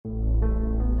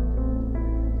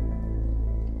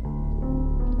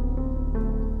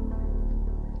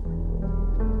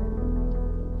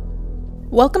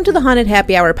Welcome to the Haunted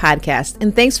Happy Hour podcast,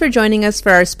 and thanks for joining us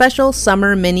for our special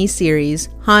summer mini-series,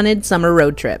 Haunted Summer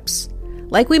Road Trips.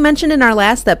 Like we mentioned in our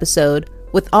last episode,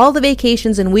 with all the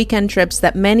vacations and weekend trips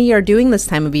that many are doing this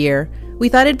time of year, we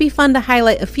thought it'd be fun to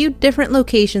highlight a few different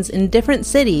locations in different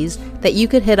cities that you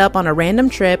could hit up on a random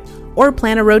trip or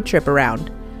plan a road trip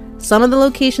around. Some of the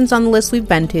locations on the list we've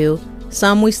been to,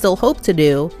 some we still hope to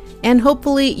do, and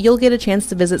hopefully you'll get a chance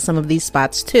to visit some of these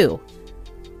spots too.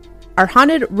 Our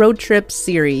Haunted Road Trip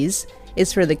series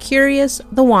is for the curious,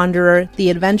 the wanderer, the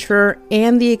adventurer,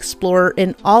 and the explorer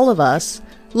in all of us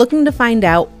looking to find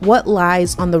out what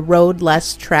lies on the road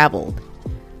less traveled.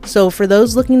 So for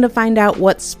those looking to find out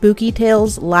what spooky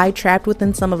tales lie trapped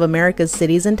within some of America's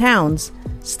cities and towns,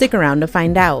 stick around to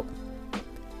find out.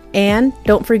 And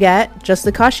don't forget, just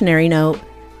a cautionary note,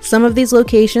 some of these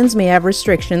locations may have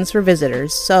restrictions for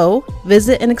visitors, so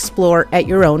visit and explore at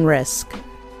your own risk.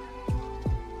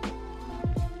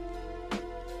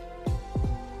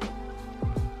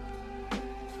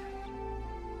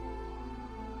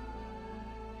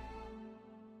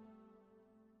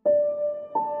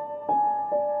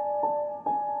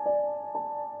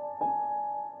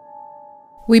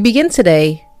 We begin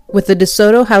today with the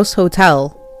DeSoto House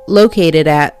Hotel, located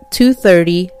at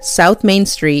 230 South Main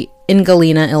Street in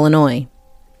Galena, Illinois.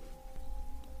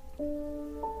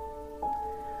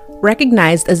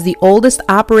 Recognized as the oldest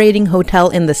operating hotel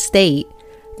in the state,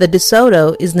 the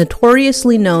DeSoto is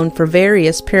notoriously known for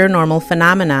various paranormal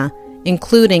phenomena,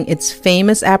 including its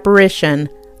famous apparition,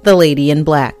 the Lady in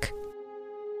Black.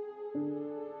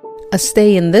 A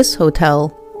stay in this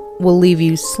hotel will leave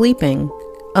you sleeping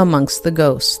amongst the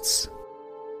ghosts.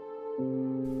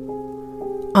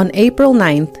 On April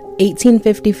 9th,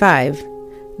 1855,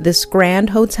 this grand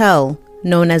hotel,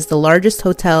 known as the largest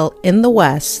hotel in the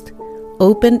West,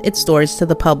 opened its doors to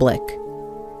the public.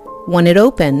 When it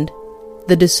opened,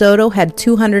 the DeSoto had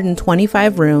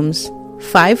 225 rooms,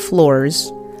 5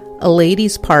 floors, a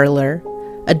ladies' parlor,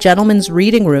 a gentleman's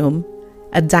reading room,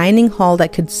 a dining hall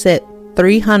that could sit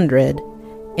 300,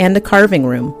 and a carving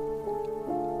room.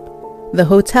 The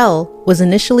hotel was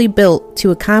initially built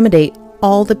to accommodate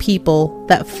all the people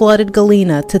that flooded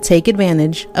Galena to take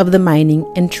advantage of the mining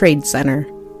and trade center.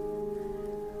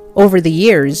 Over the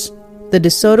years, the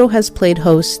DeSoto has played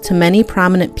host to many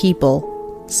prominent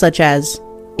people, such as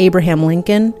Abraham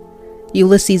Lincoln,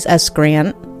 Ulysses S.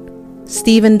 Grant,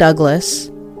 Stephen Douglas,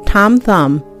 Tom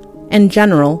Thumb, and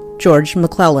General George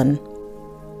McClellan.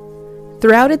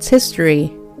 Throughout its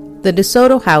history, the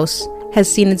DeSoto House has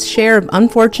seen its share of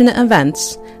unfortunate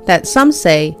events that some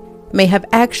say may have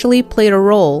actually played a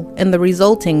role in the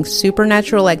resulting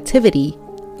supernatural activity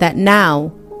that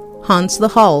now haunts the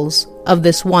halls of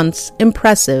this once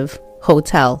impressive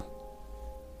hotel.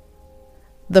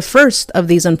 The first of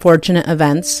these unfortunate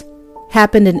events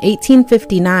happened in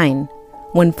 1859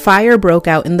 when fire broke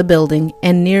out in the building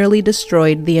and nearly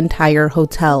destroyed the entire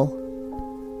hotel.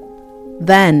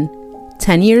 Then,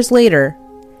 10 years later,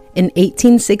 in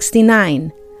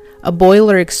 1869, a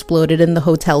boiler exploded in the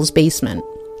hotel's basement.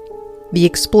 The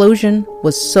explosion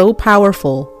was so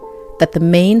powerful that the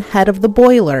main head of the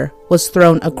boiler was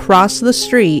thrown across the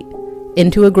street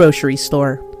into a grocery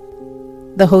store.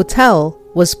 The hotel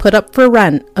was put up for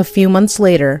rent a few months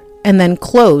later and then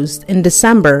closed in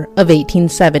December of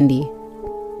 1870.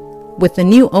 With the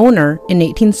new owner in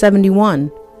 1871,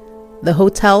 the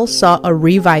hotel saw a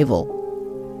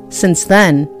revival. Since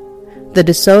then, the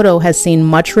DeSoto has seen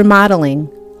much remodeling,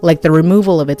 like the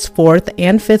removal of its 4th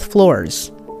and 5th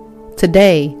floors.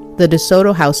 Today, the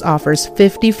DeSoto House offers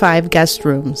 55 guest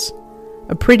rooms,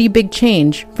 a pretty big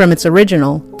change from its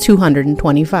original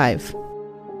 225.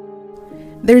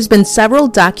 There's been several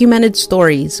documented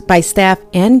stories by staff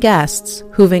and guests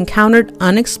who've encountered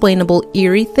unexplainable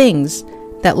eerie things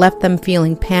that left them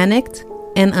feeling panicked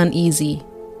and uneasy.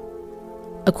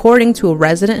 According to a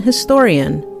resident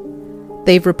historian,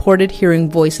 they've reported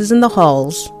hearing voices in the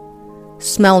halls,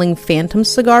 smelling phantom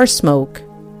cigar smoke,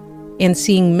 and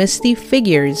seeing misty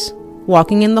figures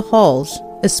walking in the halls,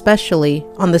 especially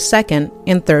on the 2nd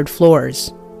and 3rd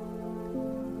floors.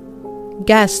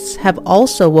 Guests have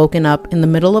also woken up in the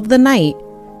middle of the night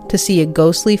to see a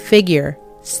ghostly figure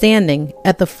standing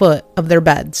at the foot of their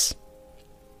beds.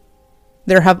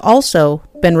 There have also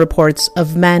been reports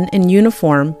of men in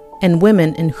uniform and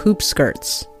women in hoop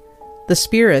skirts. The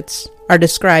spirits are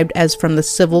described as from the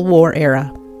Civil War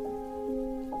era.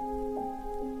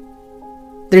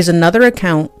 There's another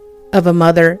account of a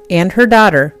mother and her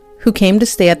daughter who came to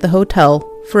stay at the hotel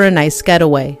for a nice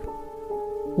getaway.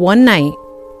 One night,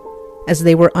 as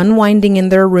they were unwinding in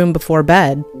their room before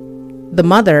bed, the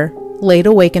mother laid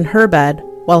awake in her bed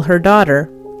while her daughter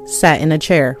sat in a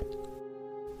chair.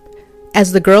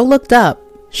 As the girl looked up,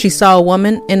 she saw a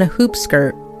woman in a hoop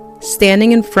skirt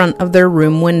standing in front of their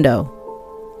room window.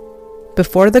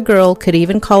 Before the girl could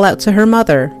even call out to her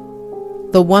mother,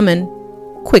 the woman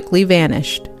quickly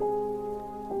vanished.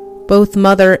 Both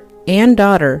mother and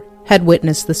daughter had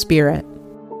witnessed the spirit.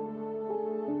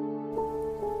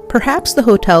 Perhaps the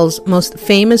hotel's most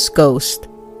famous ghost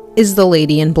is the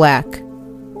Lady in Black.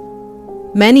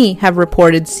 Many have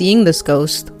reported seeing this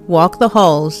ghost walk the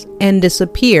halls and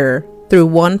disappear through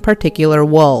one particular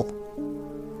wall.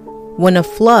 When a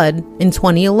flood in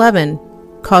 2011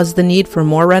 caused the need for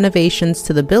more renovations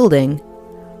to the building,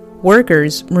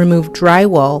 workers removed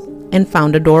drywall and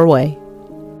found a doorway.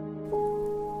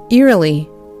 Eerily,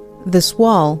 this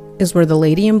wall is where the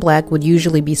Lady in Black would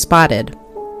usually be spotted.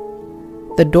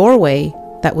 The doorway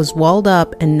that was walled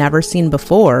up and never seen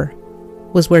before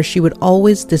was where she would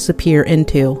always disappear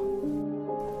into.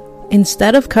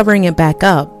 Instead of covering it back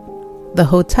up, the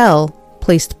hotel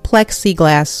placed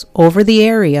plexiglass over the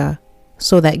area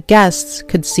so that guests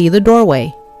could see the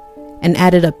doorway, and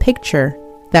added a picture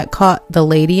that caught the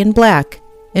Lady in Black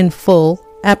in full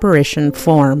apparition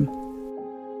form.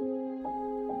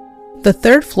 The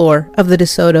third floor of the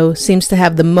DeSoto seems to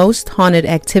have the most haunted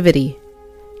activity.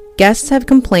 Guests have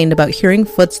complained about hearing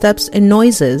footsteps and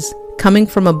noises coming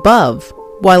from above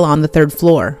while on the third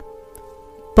floor.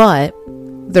 But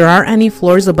there aren't any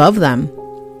floors above them.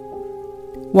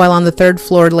 While on the third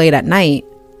floor late at night,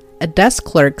 a desk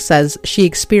clerk says she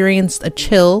experienced a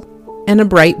chill and a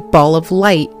bright ball of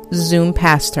light zoom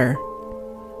past her.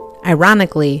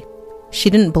 Ironically, she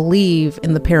didn't believe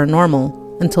in the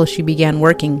paranormal until she began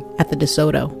working at the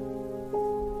DeSoto.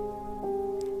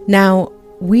 Now,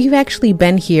 we've actually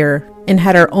been here and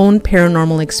had our own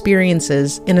paranormal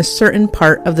experiences in a certain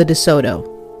part of the DeSoto.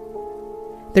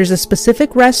 There's a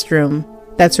specific restroom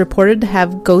that's reported to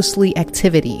have ghostly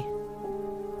activity.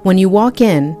 When you walk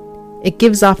in, it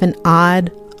gives off an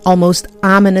odd, almost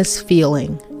ominous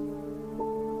feeling.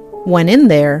 When in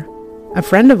there, a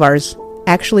friend of ours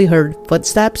actually heard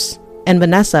footsteps and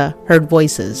Vanessa heard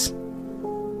voices.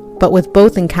 But with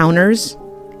both encounters,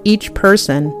 each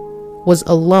person was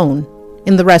alone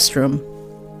in the restroom.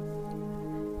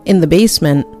 In the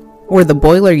basement, where the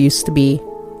boiler used to be,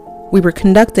 we were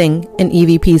conducting an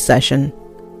EVP session.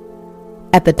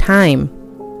 At the time,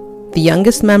 the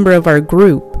youngest member of our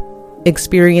group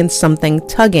experienced something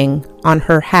tugging on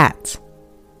her hat.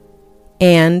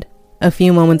 And a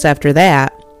few moments after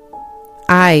that,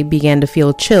 I began to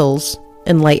feel chills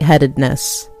and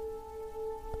lightheadedness.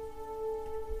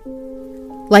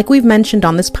 Like we've mentioned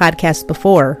on this podcast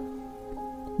before,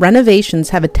 renovations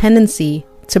have a tendency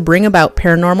to bring about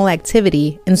paranormal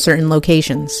activity in certain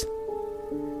locations.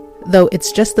 Though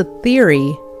it's just a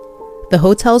theory, the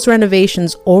hotel's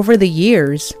renovations over the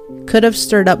years could have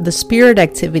stirred up the spirit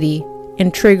activity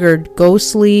and triggered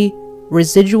ghostly,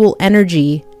 residual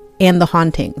energy and the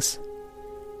hauntings.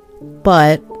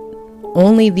 But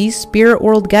only these spirit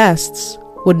world guests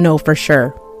would know for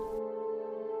sure.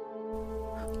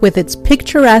 With its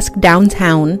picturesque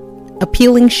downtown,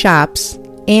 appealing shops,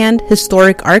 and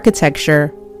historic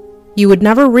architecture, you would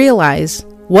never realize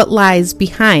what lies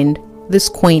behind this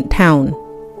quaint town.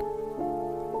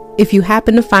 If you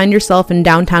happen to find yourself in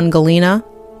downtown Galena,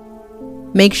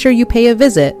 make sure you pay a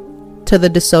visit to the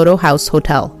DeSoto House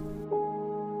Hotel.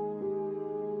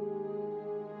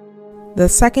 The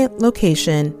second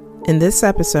location in this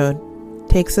episode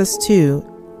takes us to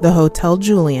the Hotel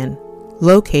Julian,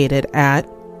 located at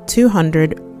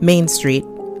 200 Main Street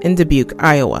in Dubuque,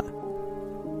 Iowa.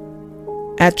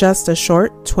 At just a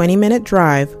short 20-minute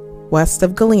drive west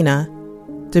of Galena,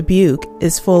 Dubuque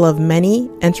is full of many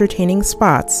entertaining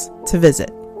spots to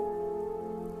visit.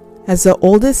 As the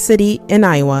oldest city in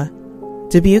Iowa,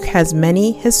 Dubuque has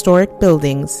many historic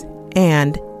buildings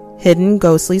and hidden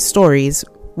ghostly stories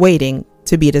waiting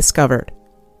to be discovered.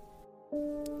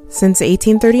 Since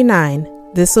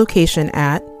 1839, this location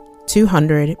at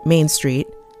 200 Main Street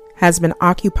has been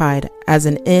occupied as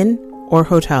an inn or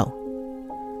hotel.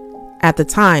 At the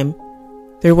time,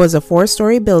 there was a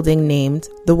 4-story building named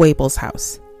the Waples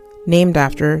House, named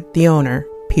after the owner,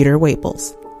 Peter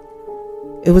Waples.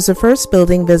 It was the first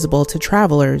building visible to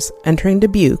travelers entering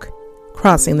Dubuque,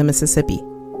 crossing the Mississippi.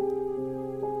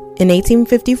 In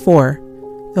 1854,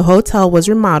 the hotel was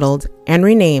remodeled and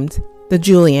renamed the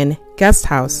Julian Guest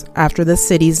House after the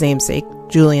city's namesake,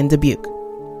 Julian, Dubuque.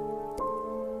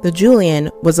 The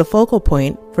Julian was a focal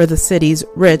point for the city's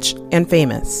rich and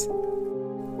famous.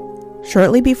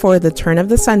 Shortly before the turn of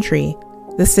the century,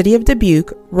 the city of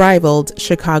Dubuque rivaled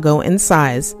Chicago in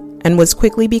size and was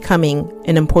quickly becoming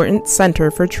an important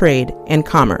center for trade and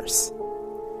commerce.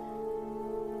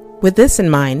 With this in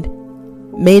mind,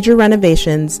 Major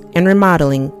renovations and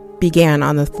remodeling began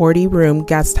on the 40-room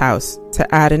guest house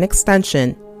to add an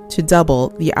extension to double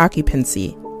the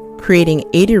occupancy, creating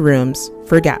 80 rooms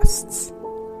for guests.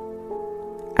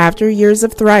 After years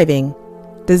of thriving,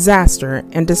 disaster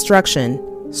and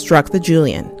destruction struck the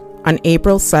Julian on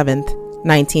April 7,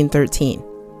 1913.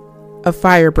 A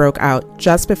fire broke out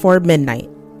just before midnight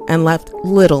and left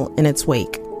little in its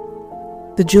wake.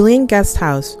 The Julian guest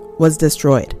house was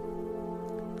destroyed.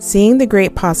 Seeing the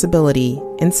great possibility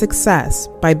and success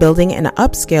by building an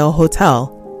upscale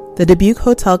hotel, the Dubuque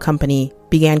Hotel Company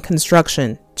began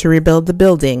construction to rebuild the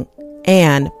building,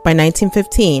 and by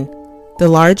 1915, the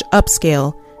large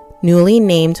upscale, newly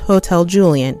named Hotel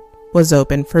Julian was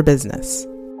open for business.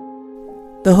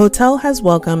 The hotel has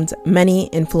welcomed many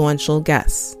influential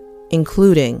guests,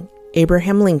 including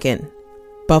Abraham Lincoln,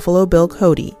 Buffalo Bill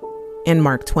Cody, and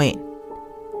Mark Twain.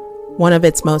 One of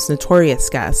its most notorious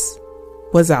guests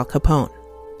was Al Capone.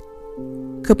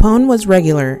 Capone was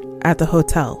regular at the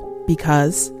hotel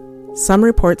because some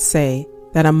reports say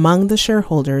that among the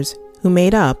shareholders who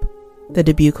made up the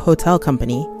Dubuque Hotel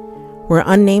Company were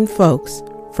unnamed folks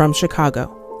from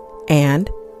Chicago, and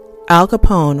Al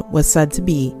Capone was said to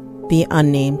be the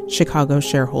unnamed Chicago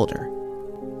shareholder.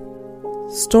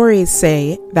 Stories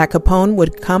say that Capone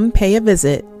would come pay a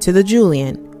visit to the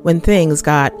Julian when things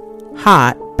got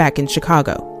hot back in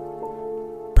Chicago.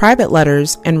 Private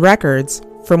letters and records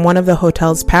from one of the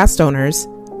hotel's past owners,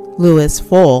 Louis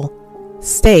Foale,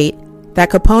 state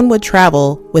that Capone would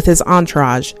travel with his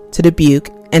entourage to Dubuque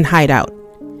and hide out.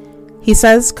 He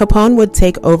says Capone would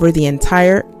take over the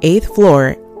entire 8th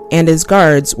floor and his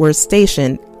guards were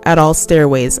stationed at all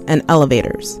stairways and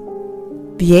elevators.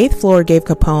 The 8th floor gave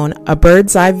Capone a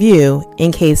bird's eye view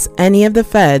in case any of the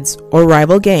feds or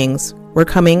rival gangs were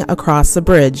coming across the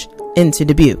bridge into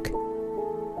Dubuque.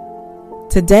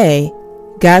 Today,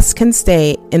 guests can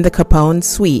stay in the Capone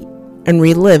suite and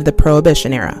relive the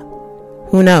Prohibition era.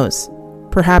 Who knows?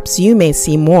 Perhaps you may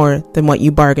see more than what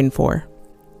you bargained for.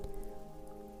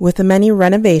 With the many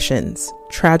renovations,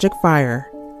 tragic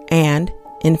fire, and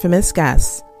infamous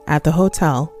guests at the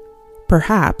hotel,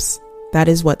 perhaps that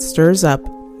is what stirs up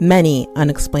many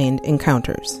unexplained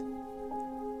encounters.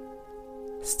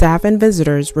 Staff and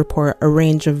visitors report a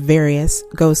range of various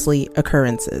ghostly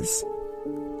occurrences.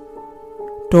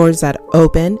 Doors that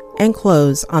open and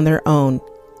close on their own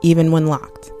even when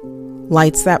locked,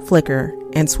 lights that flicker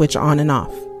and switch on and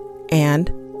off,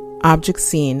 and objects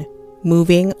seen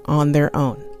moving on their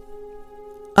own.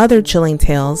 Other chilling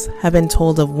tales have been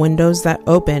told of windows that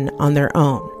open on their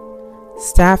own,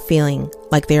 staff feeling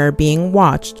like they are being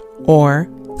watched or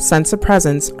sense a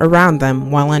presence around them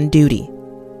while on duty,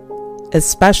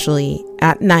 especially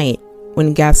at night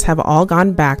when guests have all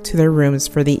gone back to their rooms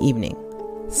for the evening.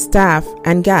 Staff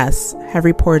and guests have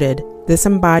reported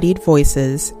disembodied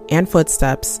voices and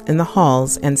footsteps in the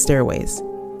halls and stairways.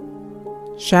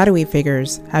 Shadowy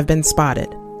figures have been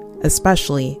spotted,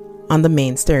 especially on the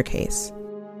main staircase.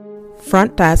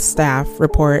 Front desk staff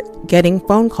report getting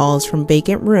phone calls from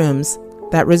vacant rooms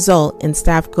that result in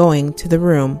staff going to the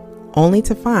room only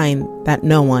to find that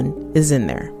no one is in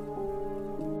there.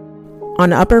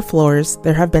 On upper floors,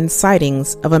 there have been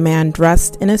sightings of a man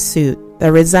dressed in a suit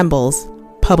that resembles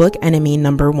public enemy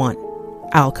number 1,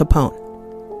 Al Capone.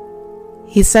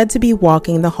 He's said to be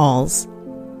walking the halls,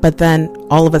 but then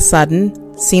all of a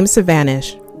sudden seems to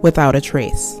vanish without a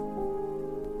trace.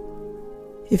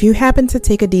 If you happen to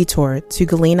take a detour to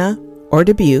Galena or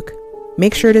Dubuque,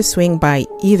 make sure to swing by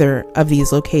either of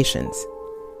these locations.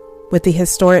 With the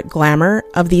historic glamour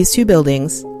of these two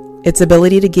buildings, its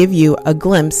ability to give you a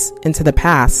glimpse into the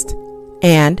past,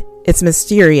 and its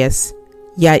mysterious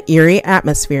yet eerie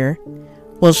atmosphere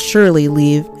will surely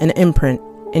leave an imprint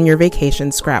in your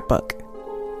vacation scrapbook.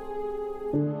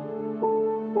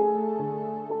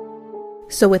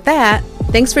 So with that,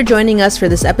 thanks for joining us for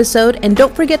this episode, and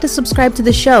don't forget to subscribe to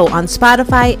the show on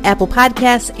Spotify, Apple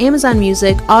Podcasts, Amazon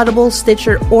Music, Audible,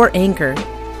 Stitcher, or Anchor.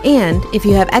 And if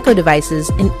you have Echo devices,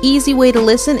 an easy way to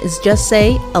listen is just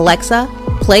say, Alexa,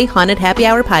 play Haunted Happy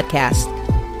Hour podcast.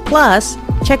 Plus,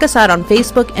 check us out on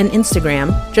Facebook and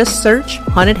Instagram. Just search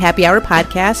Haunted Happy Hour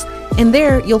podcast, and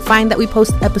there you'll find that we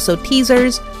post episode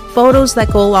teasers, photos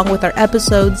that go along with our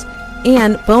episodes,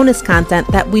 and bonus content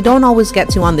that we don't always get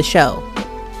to on the show.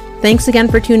 Thanks again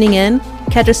for tuning in.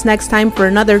 Catch us next time for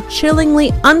another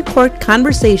chillingly uncorked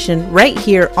conversation right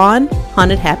here on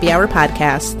Haunted Happy Hour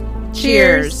podcast.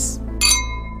 Cheers!